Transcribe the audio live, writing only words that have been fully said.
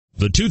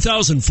The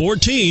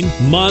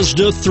 2014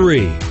 Mazda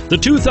 3. The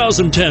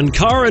 2010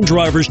 Car and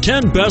Driver's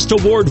 10 Best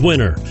Award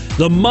winner.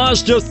 The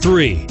Mazda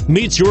 3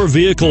 meets your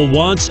vehicle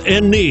wants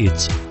and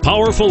needs.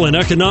 Powerful and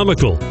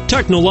economical,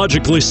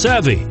 technologically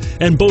savvy,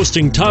 and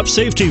boasting top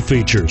safety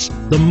features.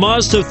 The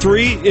Mazda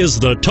 3 is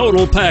the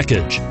total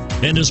package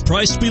and is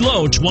priced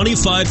below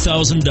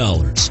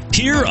 $25,000.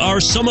 Here are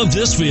some of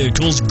this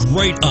vehicle's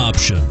great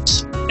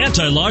options: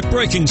 anti-lock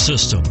braking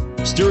system,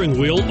 steering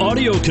wheel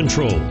audio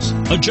controls,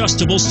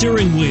 adjustable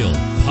steering wheel,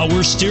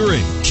 power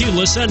steering,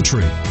 keyless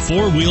entry,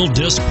 four-wheel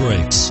disc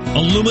brakes,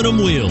 aluminum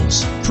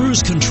wheels,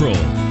 cruise control,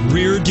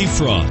 rear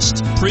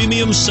defrost,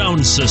 premium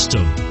sound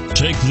system.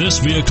 Take this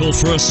vehicle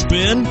for a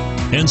spin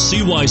and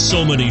see why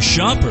so many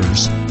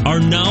shoppers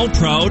are now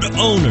proud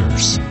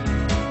owners.